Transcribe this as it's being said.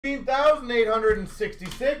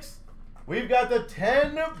15,866. We've got the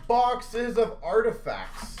 10 boxes of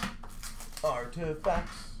artifacts.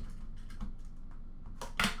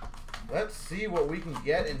 Let's see what we can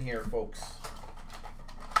get in here, folks.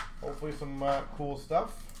 Hopefully some cool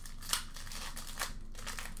stuff.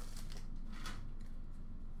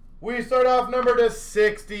 We start off number to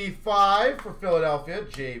 65 for Philadelphia,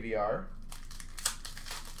 JVR.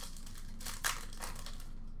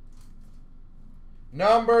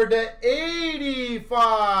 Number to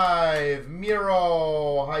 85,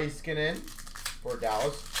 Miro Heiskanen for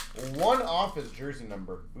Dallas. One off his jersey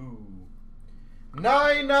number. Ooh.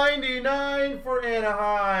 9.99 for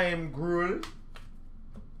Anaheim, Gruel.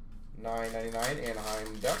 9.99,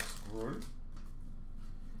 Anaheim Ducks, Gruel.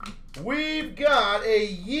 We've got a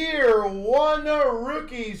year one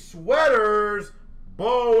rookie sweaters,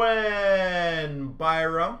 Bowen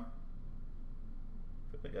Byram.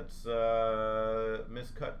 I think that's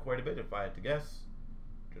miscut quite a bit if I had to guess,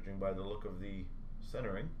 judging by the look of the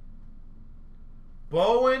centering.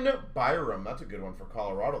 Bowen Byram, that's a good one for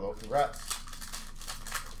Colorado though, congrats.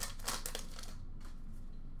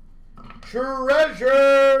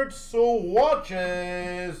 Treasured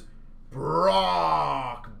swatches,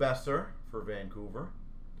 Brock Besser for Vancouver.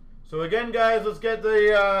 So again, guys, let's get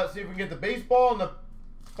the see if we can get the baseball and the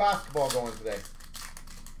basketball going today.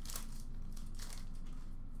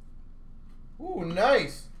 Ooh,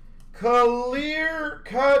 nice. Clear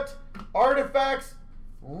cut artifacts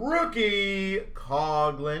rookie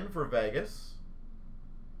Coughlin for Vegas.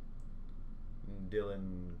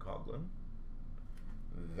 Dylan Coughlin.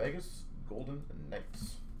 Vegas Golden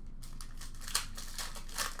Knights.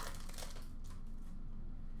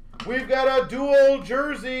 We've got a dual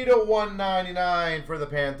jersey to 199 for the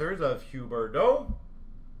Panthers of Huberdeau.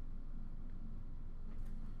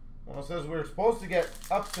 Well, it says we're supposed to get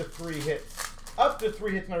up to 3 hits. Up to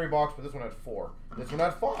 3 hits in every box, but this one had 4. This one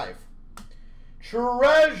had 5.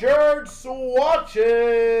 Treasured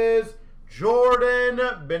swatches, Jordan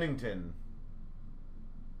Binnington.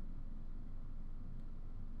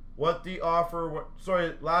 What the offer?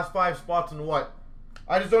 Sorry, last 5 spots in what?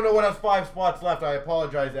 I just don't know what has 5 spots left. I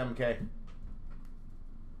apologize, MK.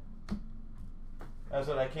 As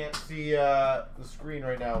I said, I can't see the screen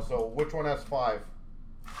right now. So which one has 5?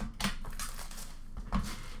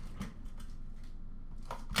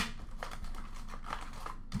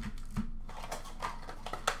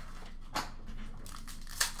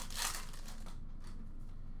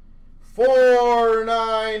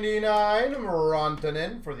 $4.99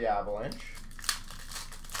 Rantanen for the Avalanche.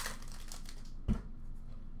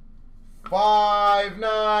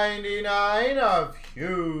 $5.99 of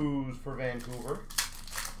Hughes for Vancouver.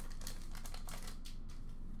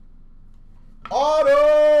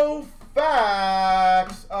 Auto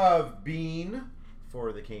Facts of Bean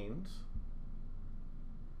for the Canes.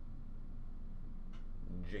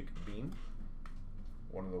 Jake Bean.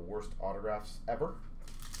 One of the worst autographs ever.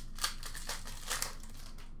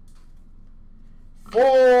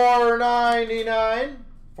 $4.99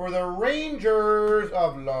 for the Rangers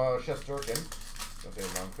of Shesterkin. Okay,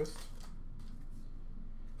 Lundqvist.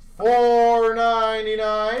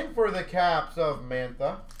 $4.99 for the Caps of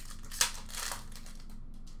Mantha.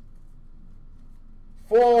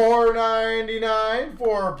 $4.99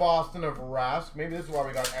 for Boston of Rask. Maybe this is why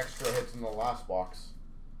we got extra hits in the last box.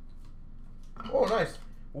 Oh, nice.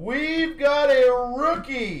 We've got a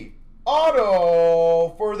rookie auto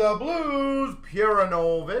for the Blues,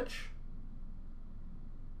 Puranovich.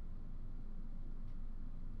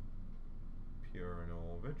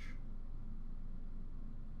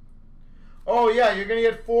 Oh yeah, you're gonna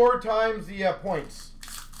get 4 times the points,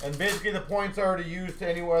 and basically the points are to use to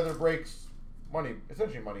any other breaks money,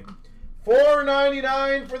 essentially money.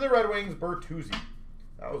 $4.99 for the Red Wings, Bertuzzi.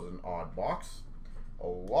 That was an odd box. A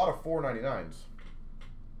lot of $4.99s.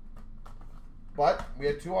 But we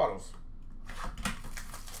had 2 autos.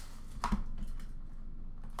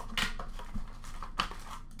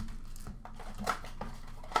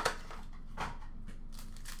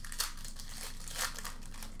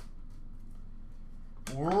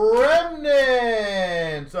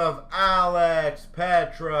 Remnants of Alex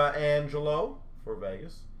Pietrangelo for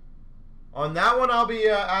Vegas. On that one, I'll be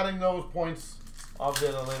adding those points obviously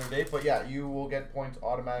at a later date. But yeah, you will get points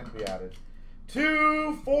automatically added.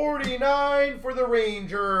 $2.49 for the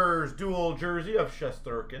Rangers. Dual jersey of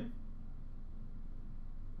Shesterkin.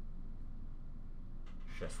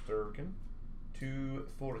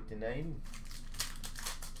 $2.49.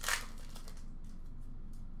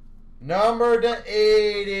 Number to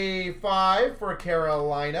 85 for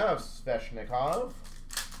Carolina of Sveshnikov.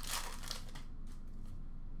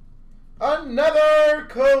 Another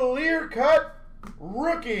clear-cut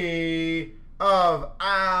rookie of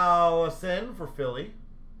Allison for Philly.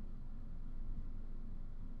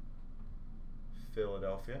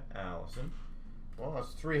 Philadelphia, Allison. Well, that's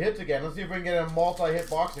 3 hits again. Let's see if we can get a multi-hit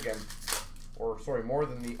box again. Or, sorry, more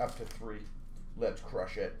than the up to 3. Let's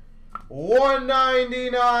crush it.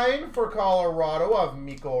 199 for Colorado of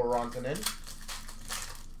Mikko Rantanen.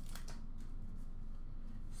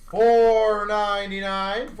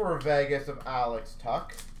 499 for Vegas of Alex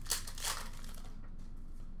Tuck.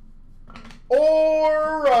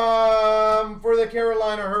 Or for the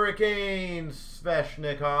Carolina Hurricanes,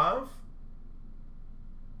 Sveshnikov.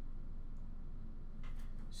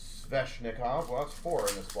 Sveshnikov. Well, that's 4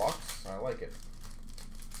 in this box. I like it.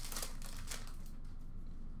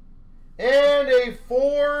 And a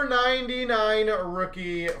 499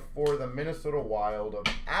 rookie for the Minnesota Wild of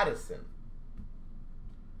Addison.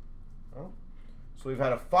 Oh. So we've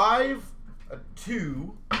had a 5, a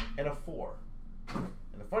 2, and a 4. And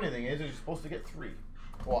the funny thing is you're supposed to get 3.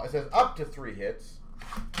 Well, it says up to 3 hits.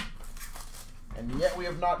 And yet we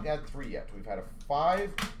have not had 3 yet. We've had a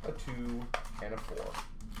 5, a 2, and a 4.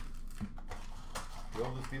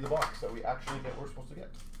 Will this be the box that we actually get we're supposed to get?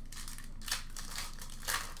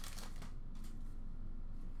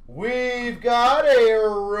 We've got a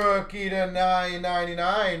rookie to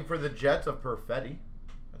 999 for the Jets of Perfetti.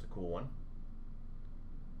 That's a cool one.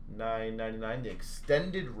 999, the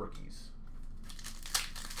extended rookies.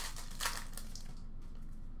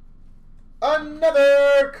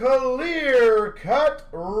 Another clear-cut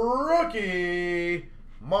rookie,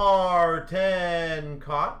 Martin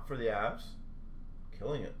Cott for the Avs.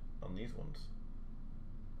 Killing it on these ones.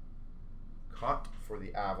 Cott for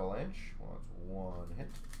the Avalanche. Well, that's 1 hit.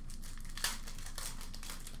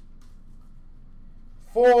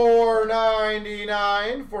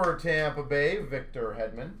 499 for Tampa Bay, Victor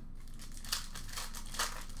Hedman.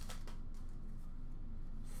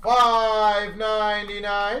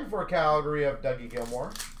 599 for Calgary of Dougie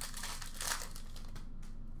Gilmore.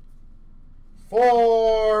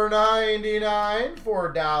 499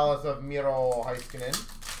 for Dallas of Miro Heiskanen.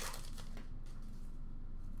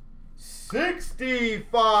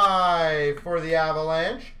 65 for the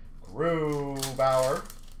Avalanche, Grubauer.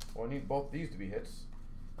 Well, I need both these to be hits.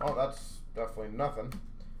 Oh, that's definitely nothing.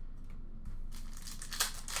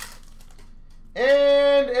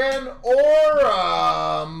 And an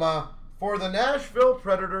Aurum for the Nashville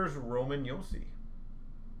Predators, Roman Josi.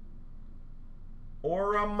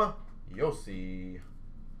 Aurum Josi.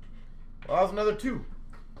 Well, that was another 2.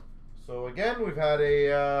 So again, we've had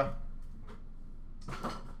a,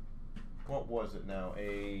 what was it now?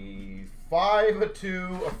 A 5, a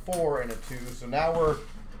 2, a 4, and a 2. So now we're,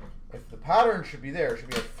 if the pattern should be there, it should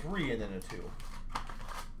be a 3 and then a 2.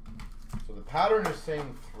 So the pattern is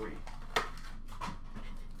saying 3.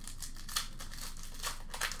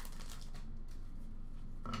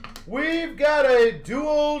 We've got a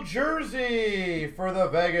dual jersey for the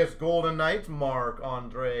Vegas Golden Knights,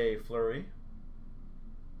 Marc-Andre Fleury.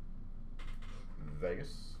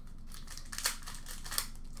 Vegas.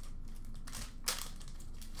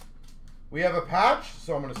 We have a patch,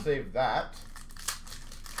 so I'm going to save that.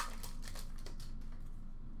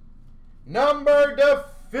 Number to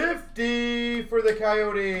 50 for the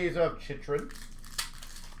Coyotes of Chychrun.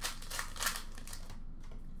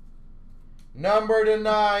 Number to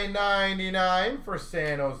 999 for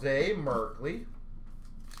San Jose, Merkley.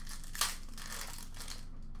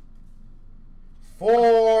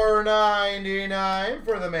 499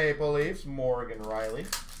 for the Maple Leafs, Morgan Riley.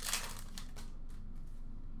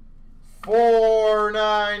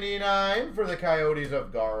 499 for the Coyotes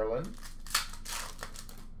of Garland.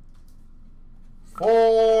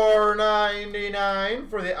 499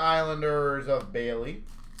 for the Islanders of Bailey.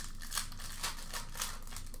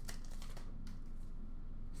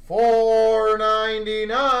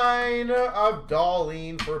 499 of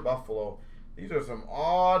Darlene for Buffalo. These are some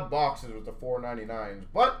odd boxes with the 499s,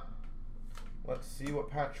 but let's see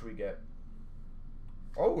what patch we get.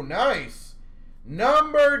 Oh, nice.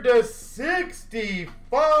 Number to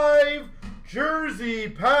 65 jersey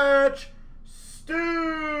patch, Stützle.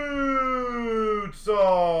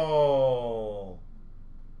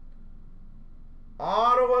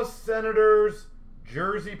 Ottawa Senators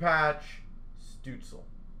jersey patch, Stützle.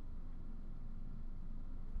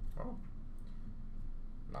 Oh,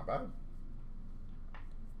 not bad.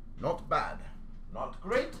 Not bad. Not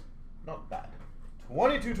great, not bad.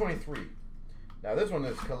 22-23. Now this one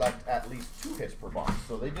is collect at least 2 hits per box,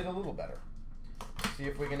 so they did a little better. Let's see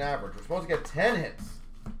if we can average. We're supposed to get 10 hits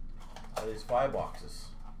out of these 5 boxes.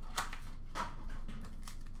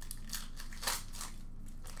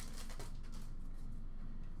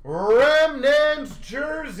 Remnants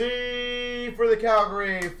jersey for the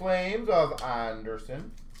Calgary Flames of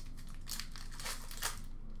Anderson.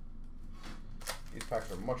 These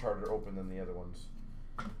packs are much harder to open than the other ones.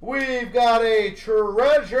 We've got a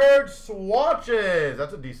Treasured Swatches.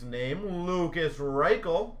 That's a decent name. Lucas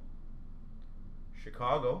Reichel.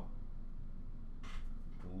 Chicago.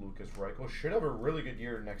 Lucas Reichel. Should have a really good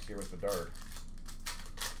year next year with Bedard.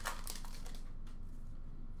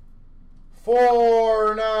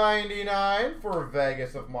 $4.99 for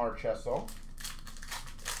Vegas of Marchesso.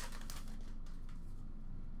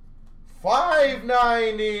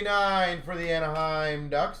 $5.99 for the Anaheim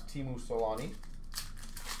Ducks, Teemu Solani.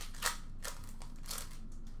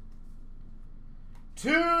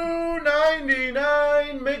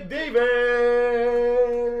 $2.99 McDavid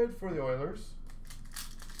for the Oilers.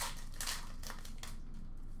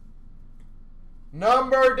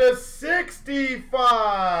 Number to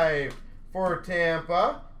 65 for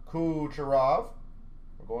Tampa, Kucherov.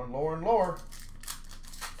 We're going lower and lower.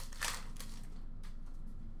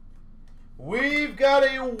 We've got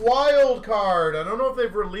a wild card. I don't know if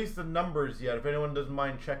they've released the numbers yet, if anyone doesn't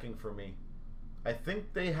mind checking for me. I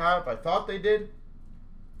think they have. I thought they did.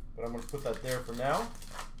 But I'm going to put that there for now.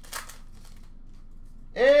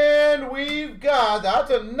 And we've got, that's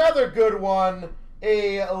another good one,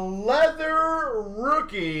 a leather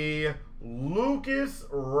rookie, Lucas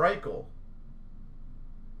Reichel.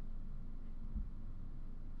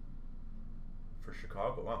 For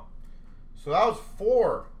Chicago. Wow. So that was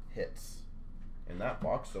 4 hits in that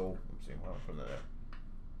box. So, let's see, what else from there.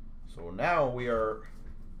 So now we are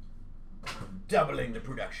doubling the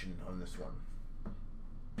production on this one.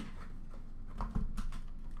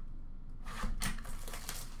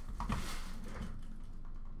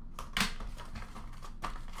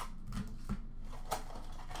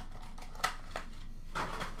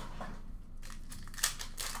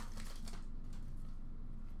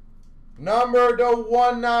 Number to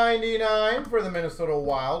 199 for the Minnesota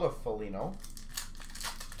Wild of Foligno.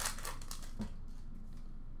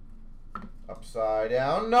 Upside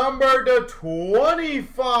down. Number to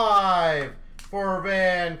 25 for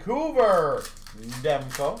Vancouver,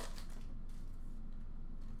 Demko.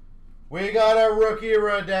 We got a rookie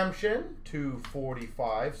redemption,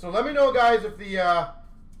 245. So let me know, guys, if the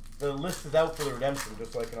list is out for the redemption,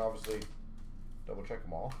 just so I can obviously double check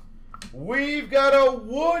them all. We've got a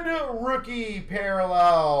Wood rookie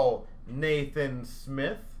parallel, Nathan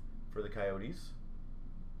Smith for the Coyotes.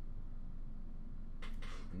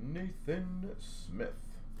 Nathan Smith.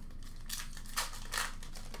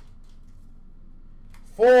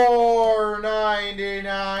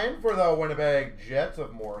 $4.99 for the Winnipeg Jets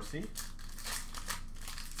of Morrissey.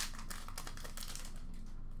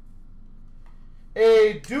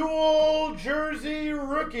 A dual jersey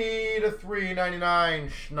rookie to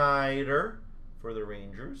 $3.99 Schneider for the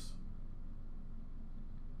Rangers.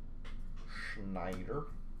 Schneider.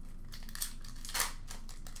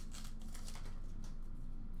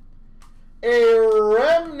 A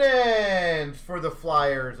remnant for the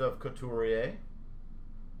Flyers of Couturier.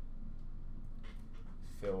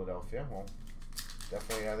 Philadelphia. Well,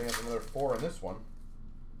 definitely, I think that's another 4 in this one.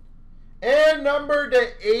 And number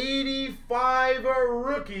to 85, a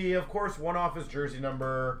rookie. Of course, one off his jersey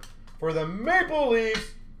number for the Maple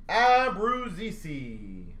Leafs,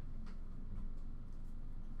 Abruzzese.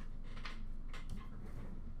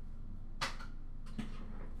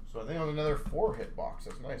 So I think on another 4-hit box.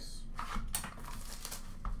 That's nice.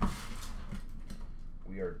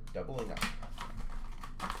 We are doubling up.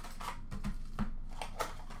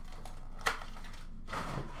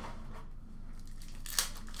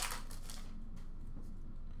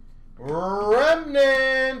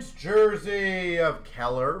 Remnants jersey of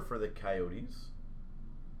Keller for the Coyotes.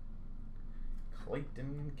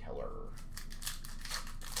 Clayton Keller.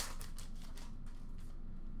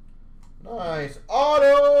 Nice.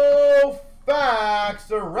 Auto Facts,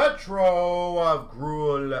 a retro of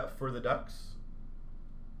Gruel for the Ducks.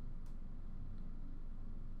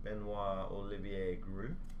 Benoit Olivier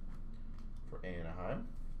Gruel for Anaheim.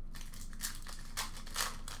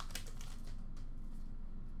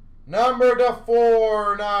 Number to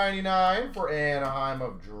 4.99 for Anaheim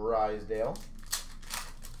of Drysdale.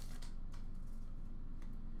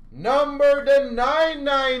 Number to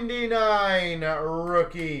 9.99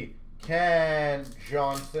 rookie Ken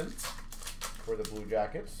Johnson for the Blue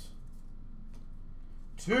Jackets.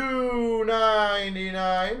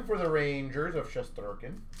 $2.99 for the Rangers of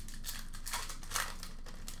Shesterkin.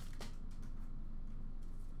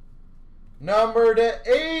 Number to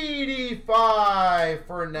 85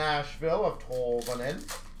 for Nashville of Tolvanen.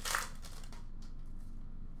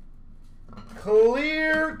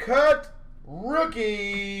 clear-cut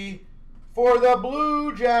rookie for the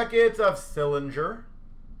Blue Jackets of Sillinger.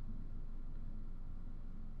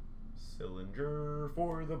 Sillinger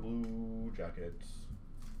for the Blue Jackets.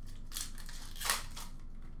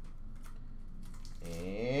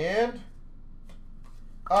 And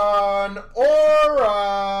an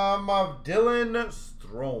Aurum of Dylan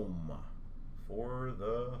Strome for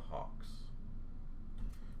the Hawks.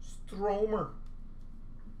 Stromer.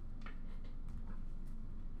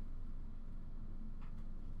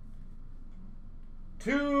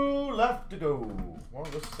 Two left to go. Well,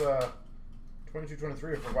 this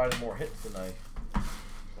 22-23 have provided more hits than I was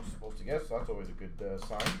supposed to get, so that's always a good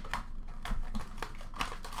sign.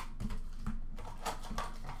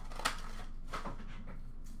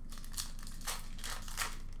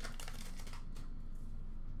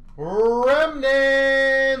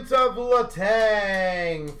 Remnants of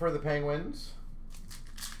Letang for the Penguins.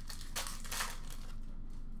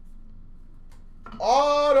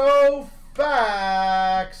 Auto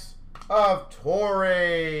Facts of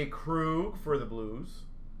Torrey Krug for the Blues.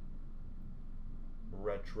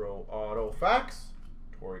 Retro Auto Facts,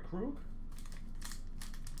 Torrey Krug.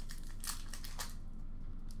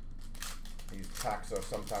 These packs are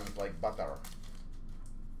sometimes like butter.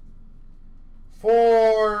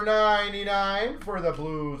 $4.99 for the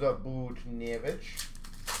Blues of Buchnevich.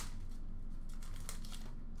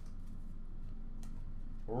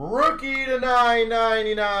 Rookie to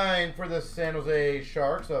 $9.99 for the San Jose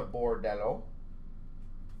Sharks of Bordello.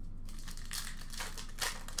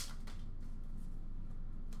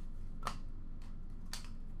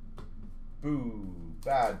 Boo,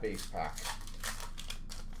 bad base pack.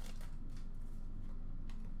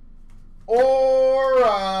 Or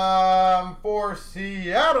for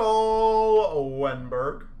Seattle,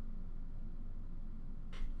 Wenberg.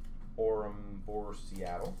 Aurum for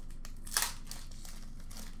Seattle.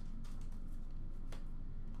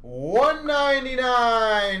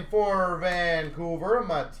 $1.99 for Vancouver,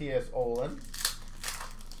 Matthias Olin.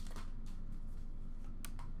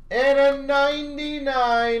 And a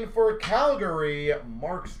 $99 for Calgary,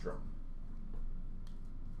 Markstrom.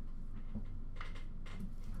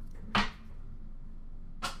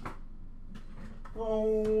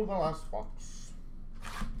 Oh, the last box.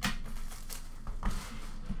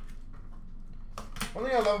 One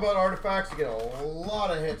thing I love about Artifacts, you get a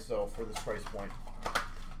lot of hits though for this price point.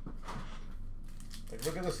 Like,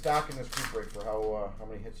 look at the stack in this group break for how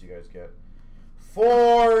many hits you guys get.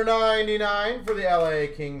 $4.99 for the LA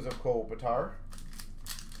Kings of Kopitar.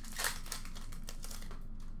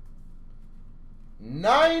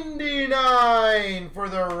 $99 for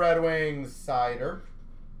the Red Wings Cider.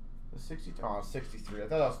 The 60, oh, 63. I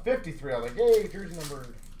thought that was 53. I was like, hey, jersey number.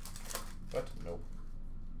 But nope.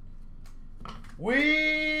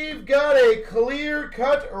 We've got a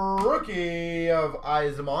clear-cut rookie of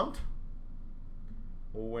Eysmont.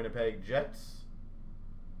 Winnipeg Jets.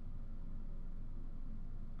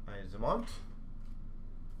 Eysmont.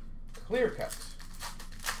 Clear cut.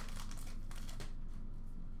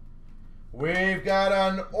 We've got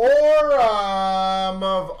an Aurum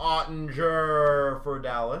of Ottinger for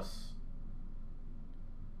Dallas.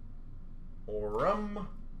 Aurum,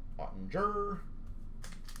 Ottinger.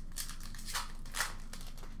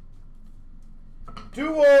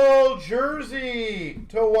 Dual jersey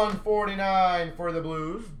to $149 for the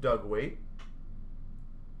Blues, Doug Waite.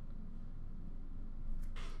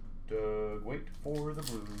 Doug Waite for the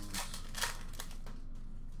Blues.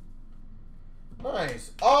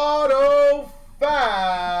 Nice. Auto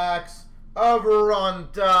Facts of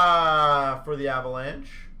Ronta for the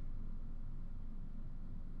Avalanche.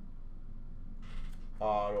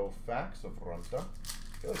 Auto Facts of Ronta.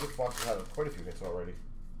 I feel like this box has had quite a few hits already.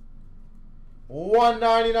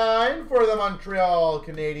 $1.99 for the Montreal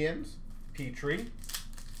Canadiens, Petrie.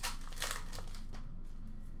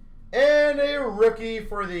 And a rookie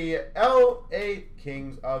for the LA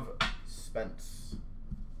Kings of Spence.